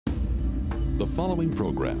The following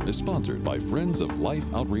program is sponsored by Friends of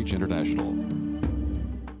Life Outreach International.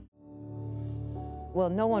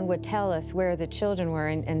 Well, no one would tell us where the children were,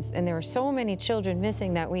 and there were so many children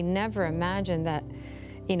missing that we never imagined that,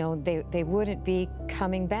 you know, they wouldn't be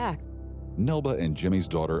coming back. Nelba and Jimmy's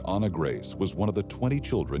daughter, Anna Grace, was one of the 20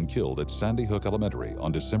 children killed at Sandy Hook Elementary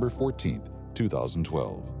on December 14th,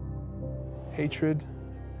 2012. Hatred,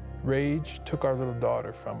 rage took our little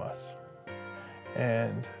daughter from us.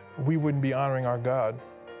 And we wouldn't be honoring our God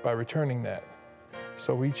by returning that.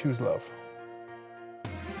 So we choose love.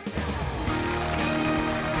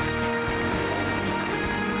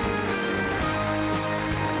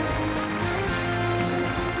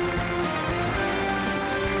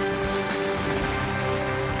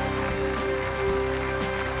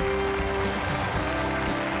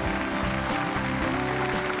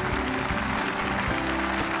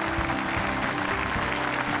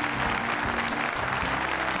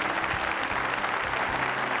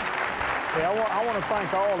 I want to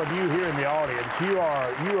thank all of you here in the audience. You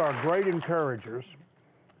are great encouragers,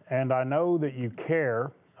 and I know that you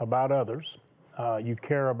care about others. You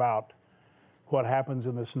care about what happens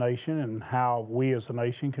in this nation and how we as a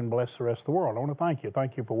nation can bless the rest of the world. I want to thank you.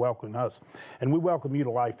 Thank you for welcoming us. And we welcome you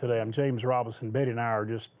to life today. I'm James Robison. Betty and I are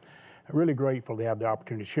just really grateful to have the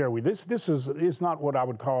opportunity to share with you. This is not what I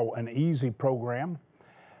would call an easy program.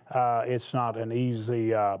 It's not an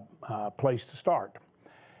easy place to start.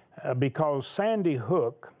 Because Sandy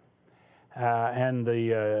Hook and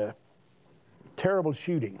the terrible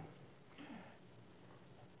shooting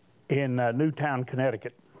in Newtown,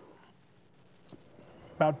 Connecticut,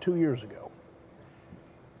 about 2 years ago,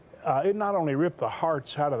 it not only ripped the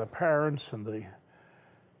hearts out of the parents and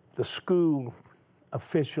the school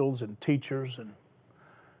officials and teachers and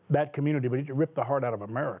that community, but it ripped the heart out of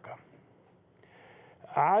America.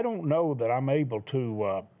 I don't know that I'm able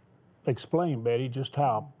to explain, Betty, just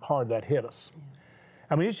how hard that hit us. Yeah.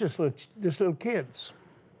 I mean, it's just little kids.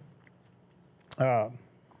 You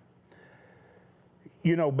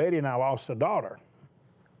know, Betty and I lost a daughter.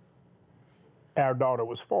 Our daughter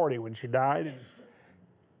was 40 when she died. And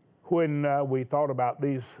when we thought about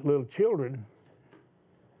these little children,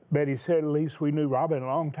 Betty said, at least we knew Robin a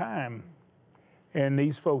long time. And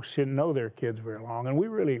these folks didn't know their kids very long. And we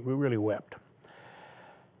really wept.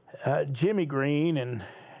 Jimmy Greene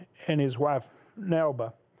and his wife,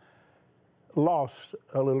 Nelba, lost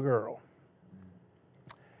a little girl.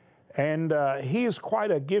 And he is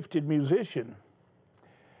quite a gifted musician.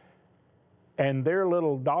 And their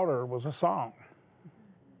little daughter was a song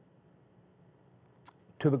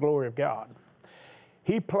to the glory of God.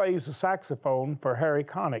 He plays the saxophone for Harry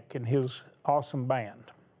Connick and his awesome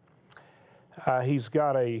band. He's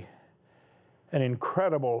got an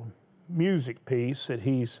incredible music piece that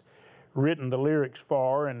he's written the lyrics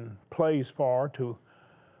for and plays for to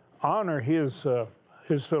honor his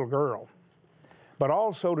little girl, but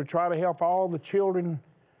also to try to help all the children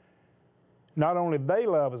not only they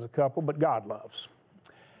love as a couple, but God loves.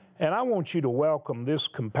 And I want you to welcome this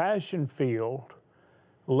compassion-filled,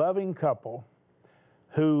 loving couple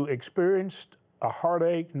who experienced a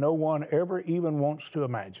heartache no one ever even wants to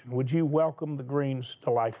imagine. Would you welcome the Greenes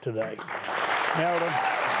to life today? Nelda,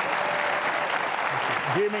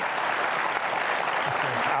 Jimmy,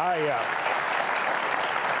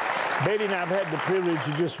 Betty and I have had the privilege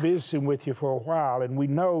of just visiting with you for a while, and we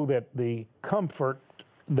know that the comfort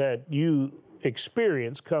that you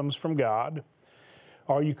experience comes from God,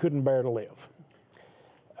 or you couldn't bear to live.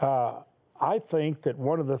 I think that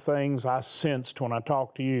one of the things I sensed when I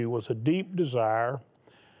talked to you was a deep desire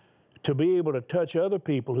to be able to touch other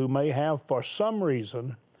people who may have, for some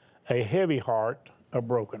reason, a heavy heart, a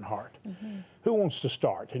broken heart. Mm-hmm. Who wants to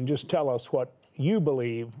start and just tell us what you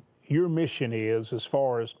believe your mission is as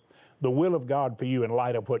far as the will of God for you in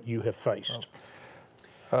light of what you have faced?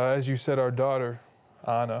 As you said, our daughter,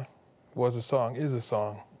 Anna, is a song.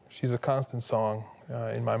 She's a constant song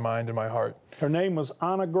in my mind and my heart. Her name was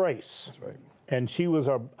Anna Grace. That's right. And she was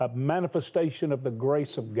a manifestation of the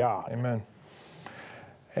grace of God. Amen.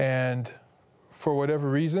 And for whatever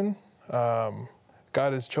reason, God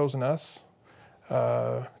has chosen us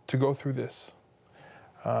to go through this.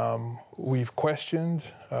 We've questioned,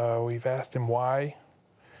 we've asked him why,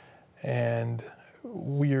 and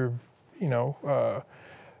we're,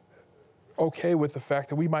 okay with the fact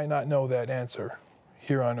that we might not know that answer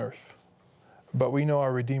here on earth. But we know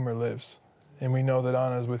our Redeemer lives, and we know that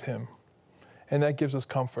Anna is with him. And that gives us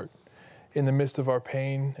comfort. In the midst of our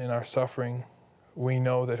pain and our suffering, we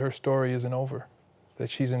know that her story isn't over, that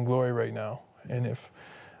she's in glory right now. And if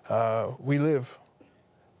we live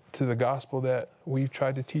to the gospel that we've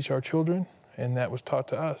tried to teach our children, and that was taught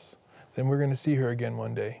to us, then we're going to see her again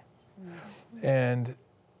one day. And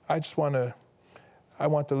I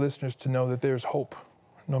want the listeners to know that there's hope,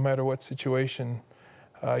 no matter what situation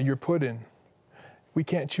you're put in. We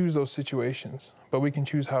can't choose those situations, but we can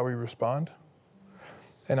choose how we respond.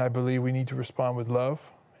 And I believe we need to respond with love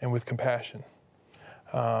and with compassion.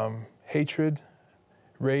 Hatred,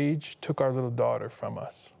 rage took our little daughter from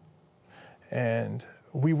us. And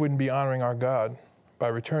we wouldn't be honoring our God by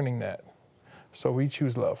returning that. So we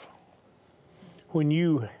choose love. When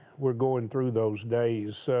you were going through those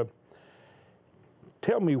days,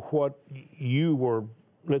 tell me what you were,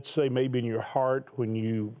 let's say maybe in your heart when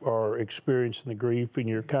you are experiencing the grief and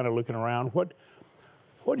you're kind of looking around, what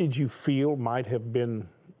did you feel might have been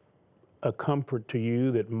a comfort to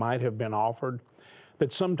you that might have been offered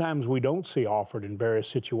that sometimes we don't see offered in various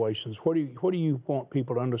situations? What do you want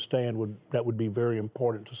people to understand that would be very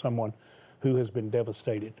important to someone who has been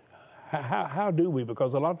devastated? How do we?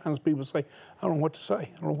 Because a lot of times people say, I don't know what to say,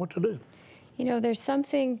 I don't know what to do. You know, there's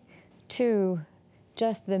something to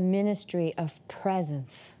just the ministry of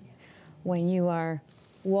presence when you are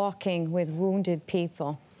walking with wounded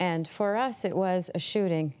people. And for us, it was a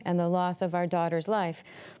shooting and the loss of our daughter's life.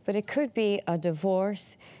 But it could be a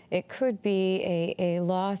divorce. It could be a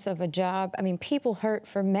loss of a job. I mean, people hurt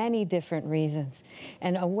for many different reasons.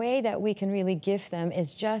 And a way that we can really gift them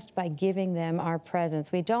is just by giving them our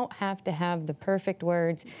presence. We don't have to have the perfect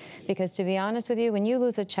words, because to be honest with you, when you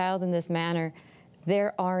lose a child in this manner,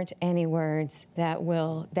 there aren't any words that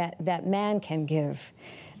man can give.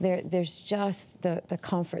 There's just the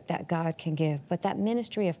comfort that God can give. But that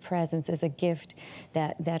ministry of presence is a gift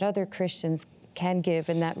that other Christians can give,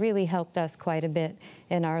 and that really helped us quite a bit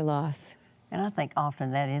in our loss. And I think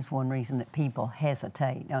often that is one reason that people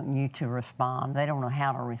hesitate, don't you, to respond. They don't know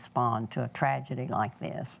how to respond to a tragedy like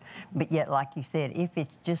this. But yet, like you said, if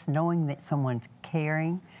it's just knowing that someone's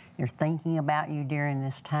caring, they're thinking about you during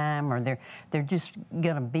this time, or they're just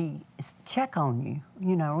going to check on you,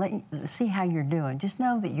 you know, see how you're doing. Just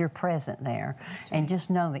know that you're present there. Right. And just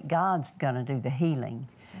know that God's going to do the healing.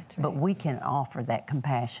 Right. But we can offer that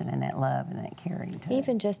compassion and that love and that caring too.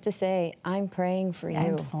 Even just to say, I'm praying for you.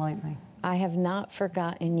 Absolutely. I have not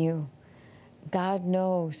forgotten you. God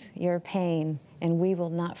knows your pain, and we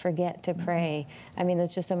will not forget to pray. I mean,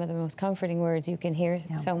 that's just some of the most comforting words you can hear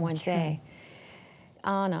someone say.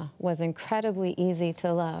 Anna was incredibly easy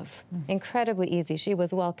to love, incredibly easy. She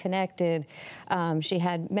was well connected. She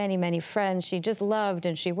had many, many friends. She just loved,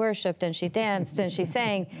 and she worshiped, and she danced, and she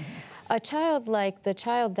sang. A child like the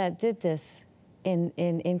child that did this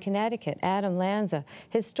in Connecticut, Adam Lanza,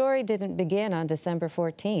 his story didn't begin on December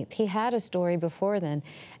 14th. He had a story before then.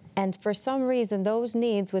 And for some reason, those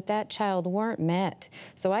needs with that child weren't met.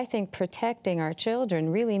 So I think protecting our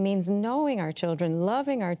children really means knowing our children,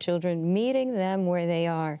 loving our children, meeting them where they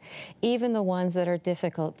are, even the ones that are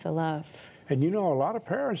difficult to love. And you know, a lot of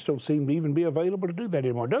parents don't seem to even be available to do that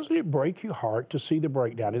anymore. Doesn't it break your heart to see the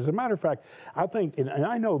breakdown? As a matter of fact, I think, and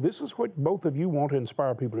I know this is what both of you want to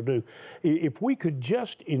inspire people to do, if we could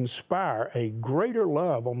just inspire a greater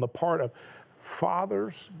love on the part of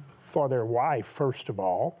fathers for their wife, first of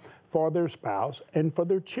all, for their spouse, and for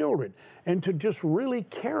their children, and to just really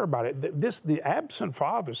care about it. The absent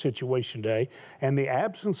father situation today and the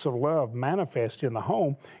absence of love manifest in the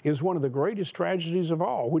home is one of the greatest tragedies of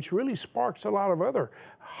all, which really sparks a lot of other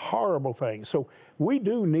horrible things. So we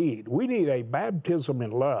need a baptism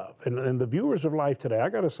in love. And the viewers of Life Today, I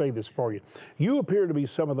got to say this for you. You appear to be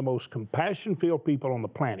some of the most compassion-filled people on the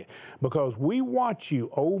planet, because we watch you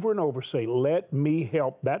over and over say, let me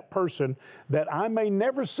help that person that I may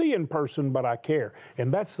never see in person, but I care.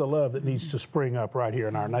 And that's the love that needs to spring up right here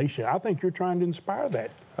in our nation. I think you're trying to inspire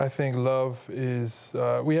that. I think love is,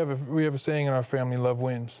 we have a saying in our family, love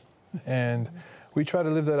wins. And we try to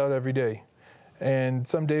live that out every day. And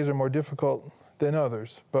some days are more difficult than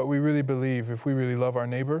others, but we really believe if we really love our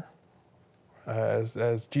neighbor,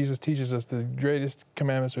 as Jesus teaches us, the greatest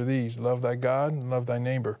commandments are these: love thy God and love thy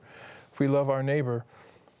neighbor. If we love our neighbor,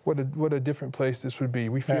 what a different place this would be.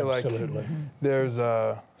 We feel Absolutely. Like there's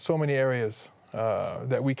so many areas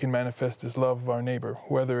that we can manifest this love of our neighbor,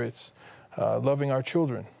 whether it's loving our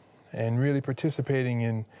children and really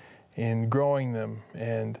participating in growing them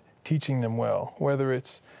and teaching them well, whether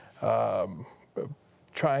it's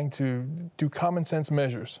trying to do common sense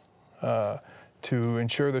measures to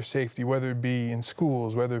ensure their safety, whether it be in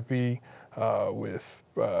schools, whether it be with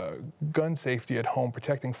gun safety at home,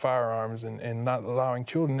 protecting firearms and not allowing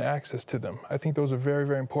children access to them. I think those are very,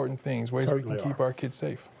 very important things, ways we can keep our kids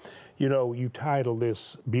safe. You know, you titled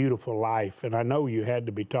this Beautiful Life, and I know you had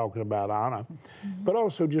to be talking about Anna, but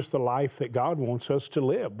also just the life that God wants us to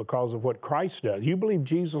live because of what Christ does. You believe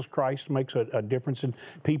Jesus Christ makes a difference in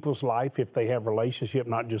people's life if they have a relationship,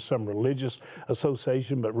 not just some religious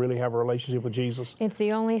association, but really have a relationship with Jesus? It's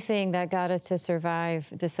the only thing that got us to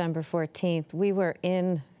survive December 14th. We were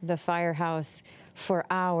in the firehouse for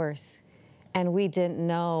hours, and we didn't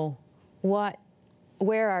know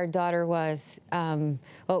where our daughter was.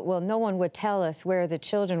 Well, no one would tell us where the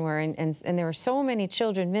children were, and there were so many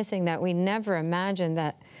children missing that we never imagined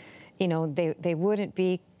that, you know, they wouldn't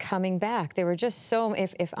be coming back. There were just so,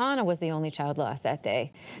 if Anna was the only child lost that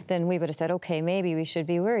day, then we would have said, okay, maybe we should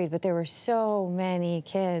be worried, but there were so many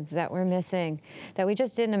kids that were missing that we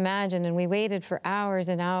just didn't imagine, and we waited for hours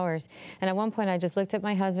and hours. And at one point I just looked at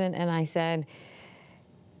my husband and I said,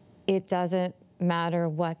 it doesn't matter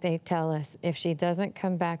what they tell us. If she doesn't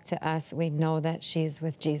come back to us, we know that she's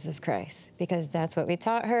with Jesus Christ, because that's what we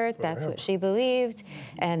taught her, that's what she believed,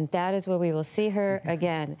 and that is where we will see her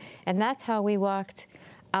again. And that's how we walked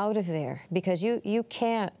out of there, because you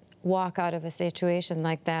can't walk out of a situation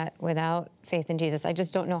like that without faith in Jesus. I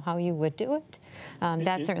just don't know how you would do it.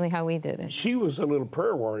 That's certainly how we did it. She was a little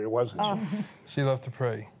prayer warrior, wasn't she? She loved to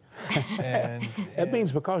pray. And That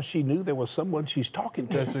means because she knew there was someone she's talking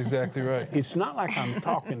to. that's exactly right. It's not like I'm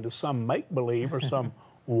talking to some make-believe or some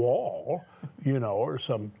wall, you know, or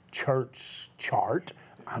some church chart.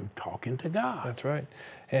 I'm talking to God. That's right.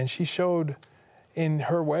 And she showed in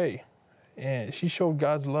her way, and she showed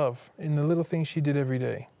God's love in the little things she did every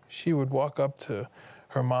day. She would walk up to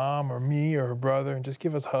her mom or me or her brother and just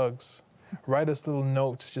give us hugs. Write us little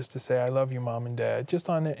notes just to say, I love you, Mom and Dad, just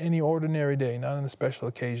on any ordinary day, not on a special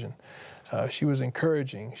occasion. She was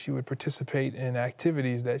encouraging. She would participate in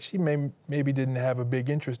activities that she maybe didn't have a big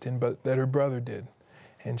interest in, but that her brother did.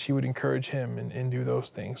 And she would encourage him and do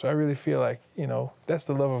those things. So I really feel like, you know, that's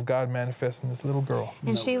the love of God manifest in this little girl.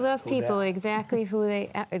 And she loved people exactly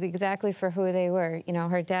for who they were. You know,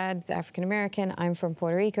 her dad's African American, I'm from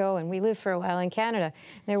Puerto Rico, and we lived for a while in Canada.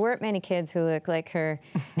 There weren't many kids who looked like her.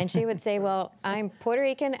 And she would say, well, I'm Puerto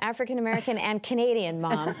Rican, African American, and Canadian,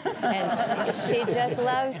 Mom. And she just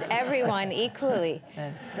loved everyone equally.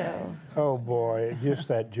 So. Oh boy, just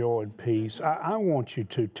that joy and peace. I want you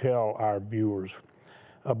to tell our viewers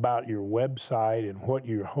about your website and what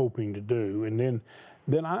you're hoping to do. And then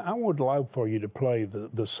I would love for you to play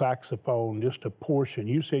the saxophone, just a portion.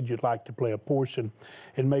 You said you'd like to play a portion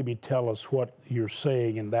and maybe tell us what you're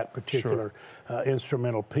saying in that particular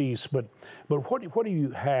instrumental piece. But what do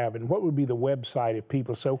you have, and what would be the website if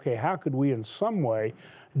people say, okay, how could we in some way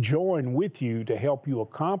join with you to help you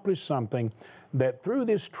accomplish something that through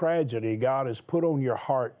this tragedy God has put on your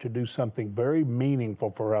heart to do something very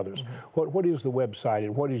meaningful for others? What is the website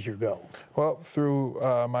and what is your goal? Well, through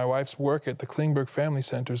my wife's work at the Klingberg Family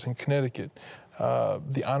Centers in Connecticut,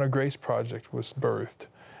 the Honor Grace Project was birthed.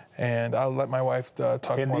 And I'll let my wife talk more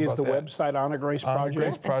about that. And is the website Honor Grace Project?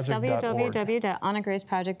 It's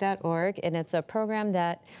www.honorgraceproject.org, and it's a program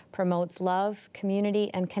that promotes love, community,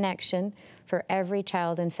 and connection for every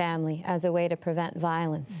child and family as a way to prevent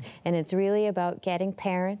violence. And it's really about getting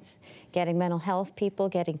parents, getting mental health people,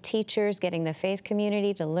 getting teachers, getting the faith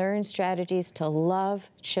community to learn strategies to love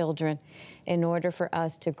children in order for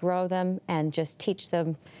us to grow them and just teach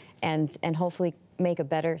them and hopefully make a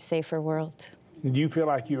better, safer world. Do you feel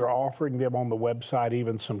like you're offering them on the website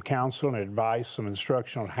even some counsel and advice, some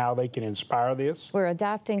instruction on how they can inspire this? We're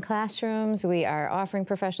adopting classrooms. We are offering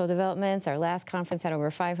professional developments. Our last conference had over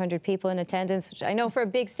 500 people in attendance, which I know for a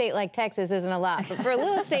big state like Texas isn't a lot, but for a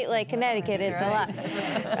little state like Connecticut, it's a lot.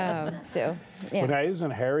 Well, now,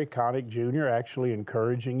 isn't Harry Connick Jr. actually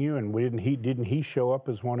encouraging you? And didn't he show up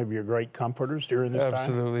as one of your great comforters during this time?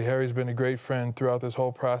 Absolutely. Harry's been a great friend throughout this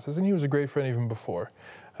whole process, and he was a great friend even before.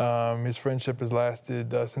 His friendship has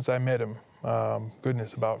lasted since I met him,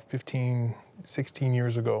 about 15, 16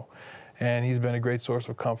 years ago. And he's been a great source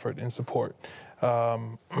of comfort and support.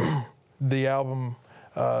 The album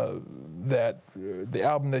that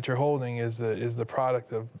you're holding is the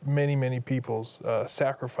product of many, many people's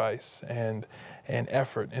sacrifice and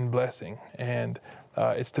effort and blessing. And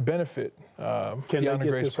it's to benefit Can they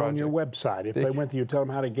get this on your website? If they went there, you tell them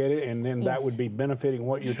how to get it, and then that would be benefiting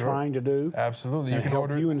what you're trying to do. Absolutely. And help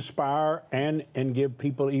you inspire and give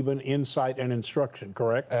people even insight and instruction,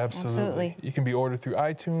 correct? Absolutely. You can be ordered through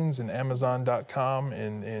iTunes and Amazon.com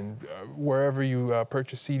and wherever you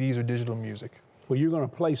purchase CDs or digital music. Well, you're going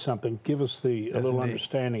to play something. Give us a little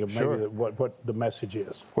understanding of maybe what the message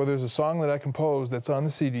is. Well, there's a song that I composed that's on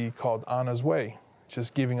the CD called Anna's Way,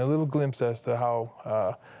 just giving a little glimpse as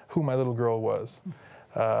to who my little girl was.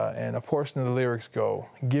 And a portion of the lyrics go,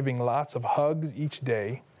 giving lots of hugs each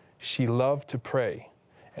day, she loved to pray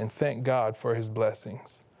and thank God for his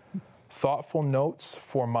blessings. Thoughtful notes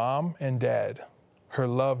for mom and dad, her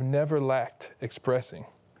love never lacked expressing.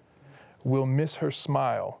 We'll miss her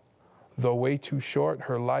smile, though way too short,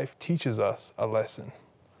 her life teaches us a lesson.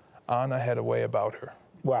 Anna had a way about her.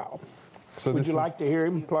 Wow. So Would you like to hear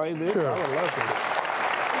him play this? Sure. I would love to hear it.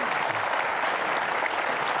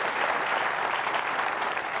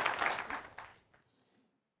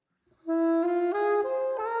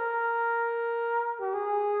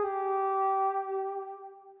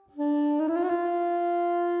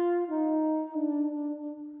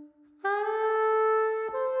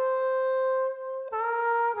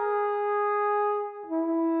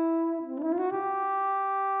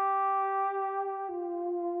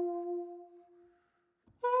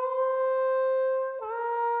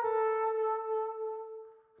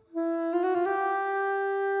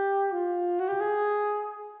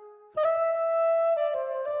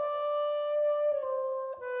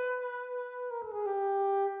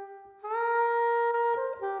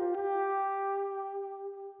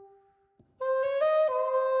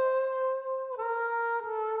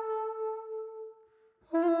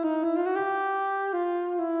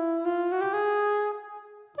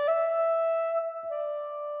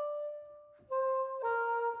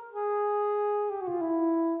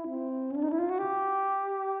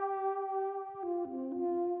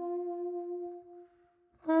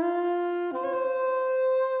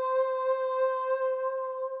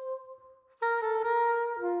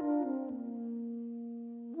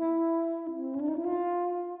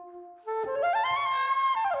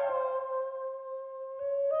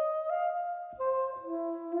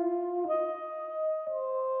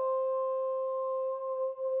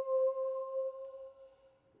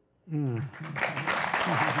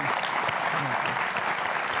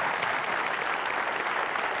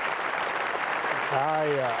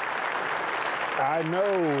 I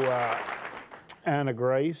know, Anna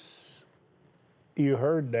Grace, you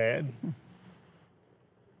heard Dad.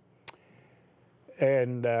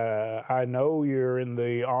 And I know you're in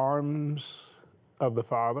the arms of the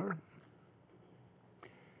Father.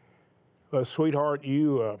 Sweetheart,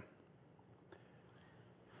 you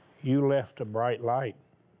left a bright light.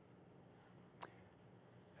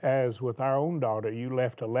 As with our own daughter, you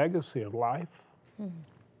left a legacy of life. Mm-hmm.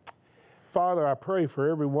 Father, I pray for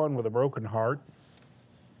everyone with a broken heart,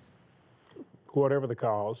 whatever the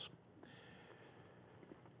cause.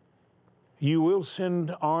 You will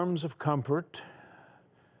send arms of comfort,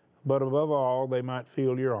 but above all, they might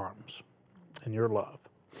feel your arms and your love,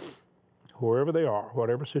 wherever they are,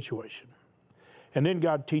 whatever situation. And then,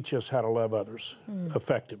 God, teach us how to love others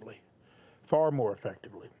effectively, far more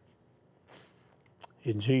effectively.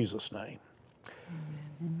 In Jesus' name.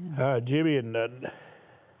 Jimmy and,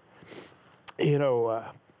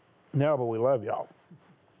 Nelba, we love y'all.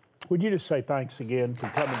 Would you just say thanks again for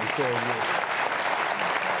coming to share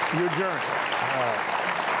your journey?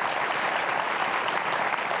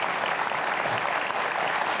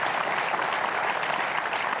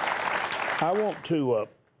 I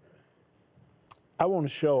want to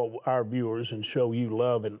show our viewers and show you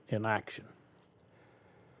love in action.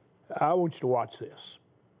 I want you to watch this.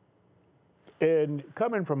 And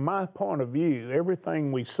coming from my point of view,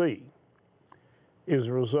 everything we see is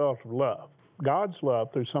a result of love. God's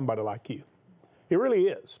love through somebody like you. It really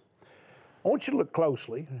is. I want you to look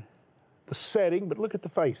closely, the setting, but look at the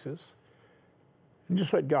faces, and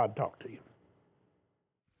just let God talk to you.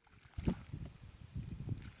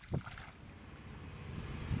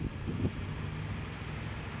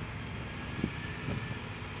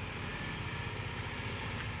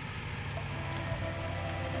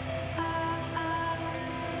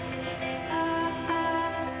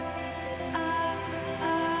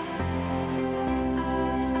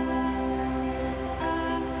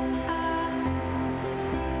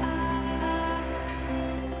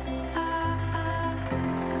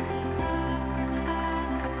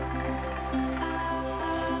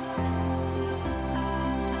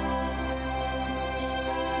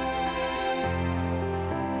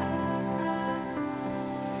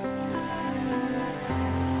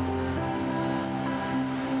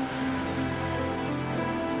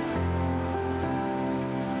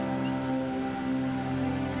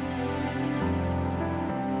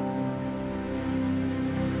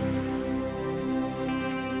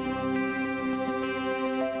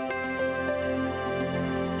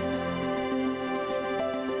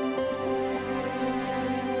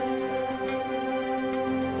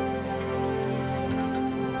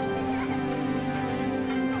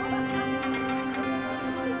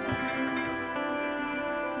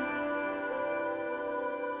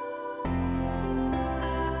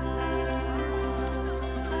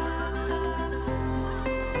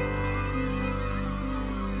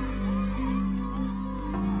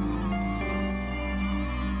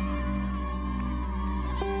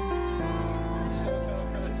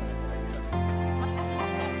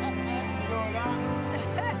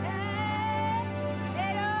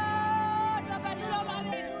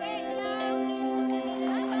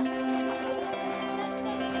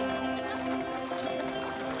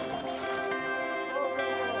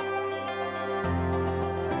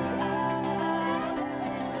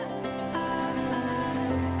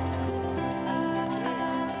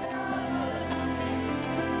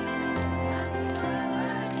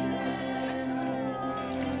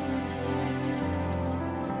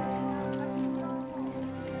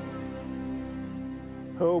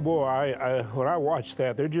 Oh boy, when I watch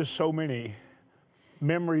that, there are just so many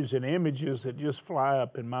memories and images that just fly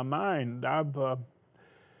up in my mind.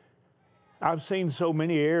 I've seen so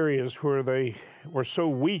many areas where they were so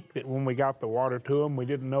weak that when we got the water to them, we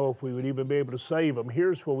didn't know if we would even be able to save them.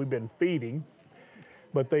 Here's where we've been feeding,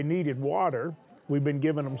 but they needed water. We've been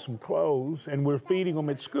giving them some clothes, and we're feeding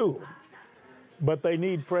them at school, but they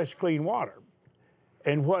need fresh, clean water.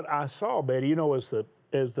 And what I saw, Betty, you know, as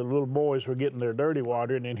the little boys were getting their dirty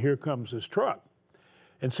water, and then here comes this truck.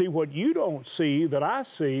 And see, what you don't see that I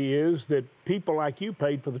see is that people like you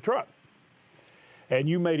paid for the truck. And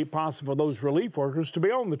you made it possible for those relief workers to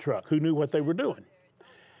be on the truck who knew what they were doing.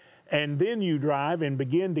 And then you drive and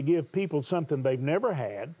begin to give people something they've never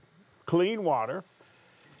had, clean water.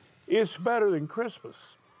 It's better than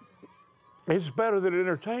Christmas. It's better than an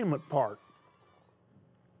entertainment park.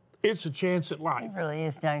 It's a chance at life. It really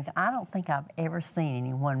is, James. I don't think I've ever seen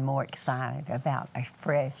anyone more excited about a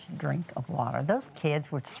fresh drink of water. Those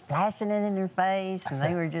kids were splashing it in their face, and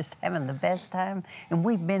they were just having the best time. And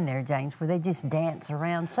we've been there, James, where they just dance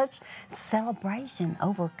around. Such celebration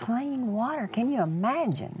over clean water. Can you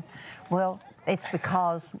imagine? Well, it's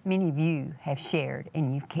because many of you have shared,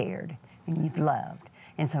 and you've cared, and you've loved.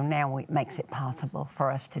 And so now it makes it possible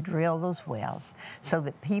for us to drill those wells so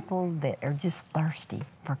that people that are just thirsty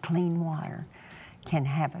for clean water can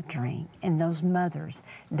have a drink. And those mothers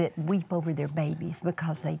that weep over their babies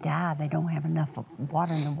because they die, they don't have enough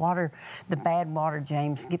water. And the bad water,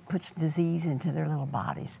 James, puts disease into their little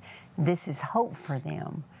bodies. This is hope for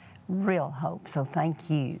them, real hope. So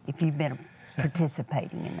thank you if you've been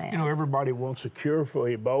participating in that. You know, everybody wants a cure for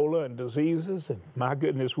Ebola and diseases, and my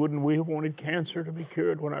goodness, wouldn't we have wanted cancer to be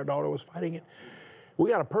cured when our daughter was fighting it? We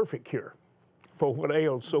got a perfect cure for what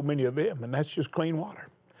ails so many of them, and that's just clean water.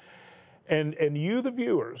 And you, the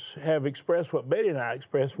viewers, have expressed what Betty and I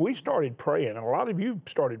expressed. We started praying, and a lot of you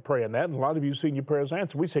started praying that, and a lot of you seen your prayers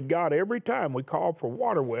answered. We said, God, every time we call for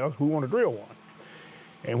water wells, we want to drill one.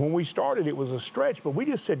 And when we started, it was a stretch, but we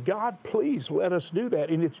just said, God, please let us do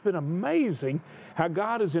that. And it's been amazing how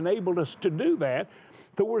God has enabled us to do that,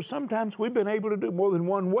 to where sometimes we've been able to do more than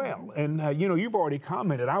one well. And, you know, you've already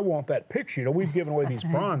commented, I want that picture. You know, we've given away these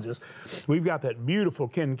bronzes. We've got that beautiful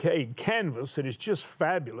Kincaid canvas that is just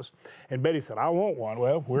fabulous. And Betty said, I want one.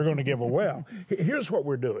 Well, we're going to give a well. Here's what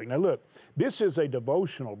we're doing. Now, look, this is a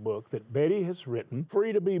devotional book that Betty has written,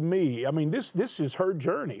 Free to Be Me. I mean, this is her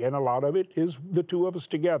journey, and a lot of it is the two of us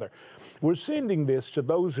together. We're sending this to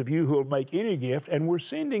those of you who will make any gift, and we're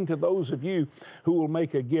sending to those of you who will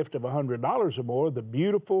make a gift of $100 or more the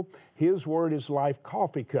beautiful His Word is Life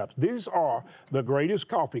coffee cups. These are the greatest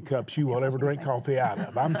coffee cups you will ever drink coffee out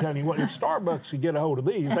of. I'm telling you what, if Starbucks could get a hold of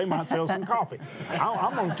these, they might sell some coffee.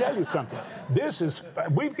 I'm going to tell you something.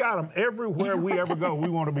 We've got them everywhere we ever go. We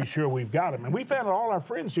want to be sure we've got them. And we found out all our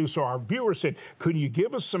friends do, so our viewers said, could you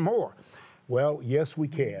give us some more? Well, yes, we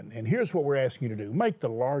can. And here's what we're asking you to do. Make the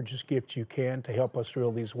largest gift you can to help us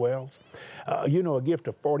drill these wells. You know, a gift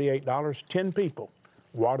of $48, 10 people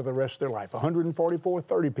water the rest of their life. 144,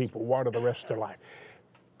 30 people water the rest of their life.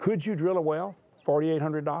 Could you drill a well?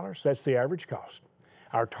 $4,800? That's the average cost.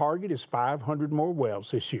 Our target is 500 more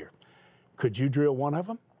wells this year. Could you drill one of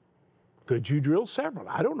them? Could you drill several?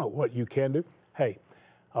 I don't know what you can do. Hey,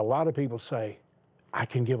 a lot of people say, I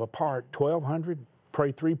can give a part, 1,200,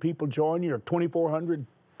 pray 3 people join you, or 2,400,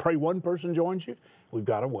 pray 1 person joins you. We've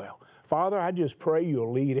got a well. Father, I just pray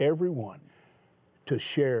you'll lead everyone to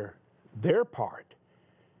share their part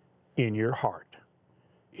in your heart.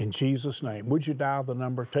 In Jesus' name, would you dial the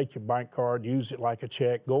number, take your bank card, use it like a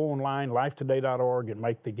check, go online, lifetoday.org, and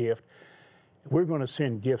make the gift. We're going to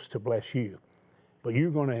send gifts to bless you, but you're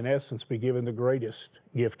going to, in essence, be given the greatest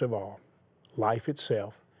gift of all, life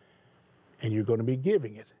itself, and you're going to be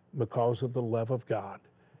giving it because of the love of God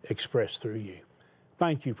expressed through you.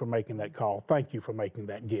 Thank you for making that call. Thank you for making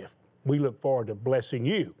that gift. We look forward to blessing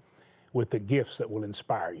you with the gifts that will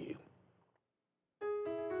inspire you.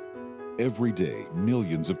 Every day,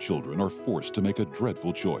 millions of children are forced to make a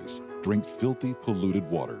dreadful choice: drink filthy, polluted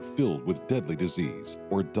water filled with deadly disease,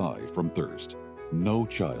 or die from thirst. No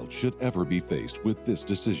child should ever be faced with this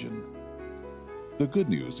decision. The good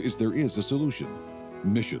news is there is a solution.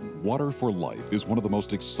 Mission Water for Life is one of the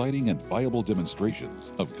most exciting and viable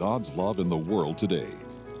demonstrations of God's love in the world today.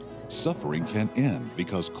 Suffering can end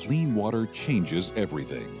because clean water changes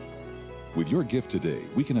everything. With your gift today,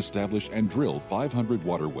 we can establish and drill 500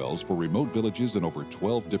 water wells for remote villages in over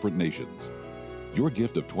 12 different nations. Your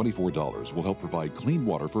gift of $24 will help provide clean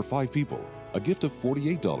water for 5 people. A gift of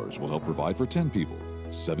 $48 will help provide for 10 people.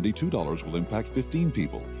 $72 will impact 15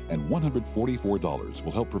 people. and $144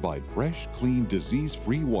 will help provide fresh, clean,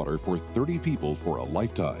 disease-free water for 30 people for a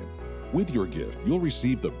lifetime. With your gift, you'll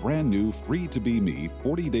receive the brand new Free to Be Me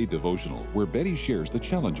 40-day devotional where Betty shares the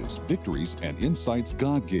challenges, victories, and insights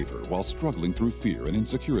God gave her while struggling through fear and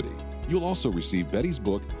insecurity. You'll also receive Betty's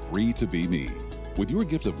book, Free to Be Me. With your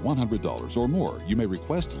gift of $100 or more, you may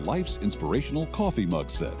request Life's Inspirational Coffee Mug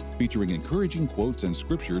Set, featuring encouraging quotes and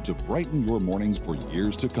scripture to brighten your mornings for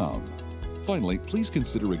years to come. Finally, please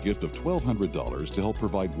consider a gift of $1,200 to help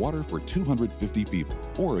provide water for 250 people,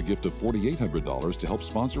 or a gift of $4,800 to help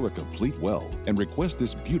sponsor a complete well, and request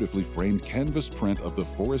this beautifully framed canvas print of the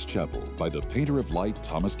Forest Chapel by the painter of light,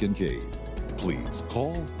 Thomas Kincaid. Please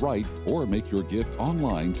call, write, or make your gift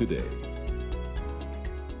online today.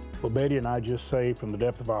 Well, Betty and I just say from the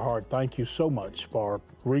depth of our heart, thank you so much for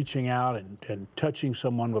reaching out and touching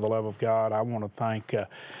someone with the love of God. I want to thank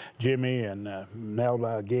Jimmy and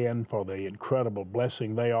Nelba again for the incredible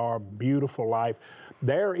blessing they are. Beautiful life.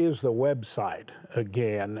 There is the website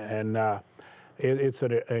again, and it's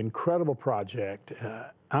an incredible project.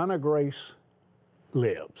 Anna Grace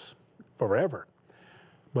lives forever,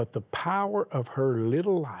 but the power of her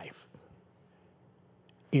little life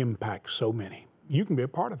impacts so many. You can be a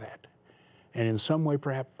part of that, and in some way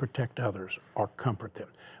perhaps protect others or comfort them.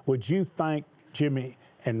 Would you thank Jimmy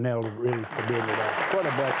and Nelda really for being with us? What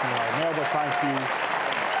a blessing you are. Nelda, thank you.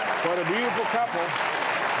 What a beautiful couple.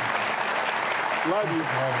 Love you.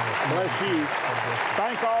 Bless you.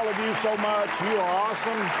 Thank all of you so much. You are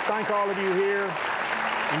awesome. Thank all of you here.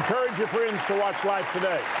 Encourage your friends to watch Life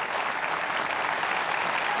Today.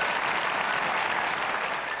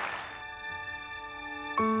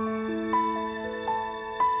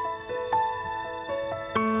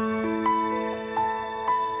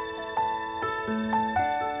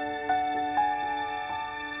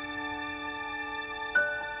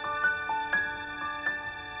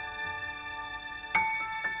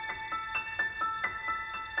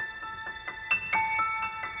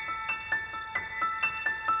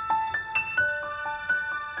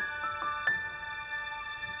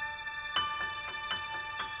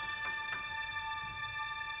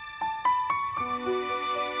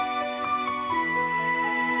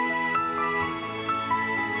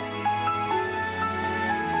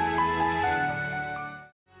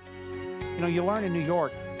 You know, you learn in New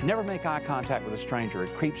York, never make eye contact with a stranger. It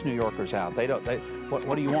creeps New Yorkers out.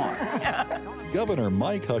 What do you want? Governor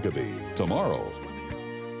Mike Huckabee, tomorrow.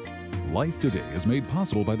 Life Today is made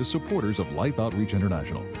possible by the supporters of Life Outreach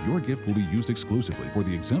International. Your gift will be used exclusively for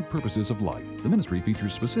the exempt purposes of life. The ministry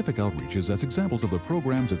features specific outreaches as examples of the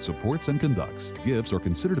programs it supports and conducts. Gifts are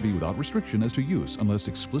considered to be without restriction as to use unless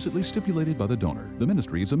explicitly stipulated by the donor. The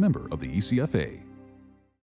ministry is a member of the ECFA.